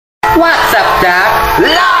What's up, Doc?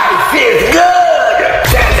 Life is good!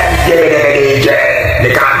 Tell them, give it a DJ.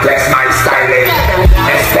 They can't test my styling,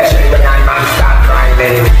 especially when I man start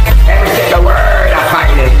rhyming. Everything the word I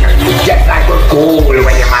find it, just like a cool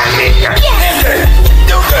when you're minding.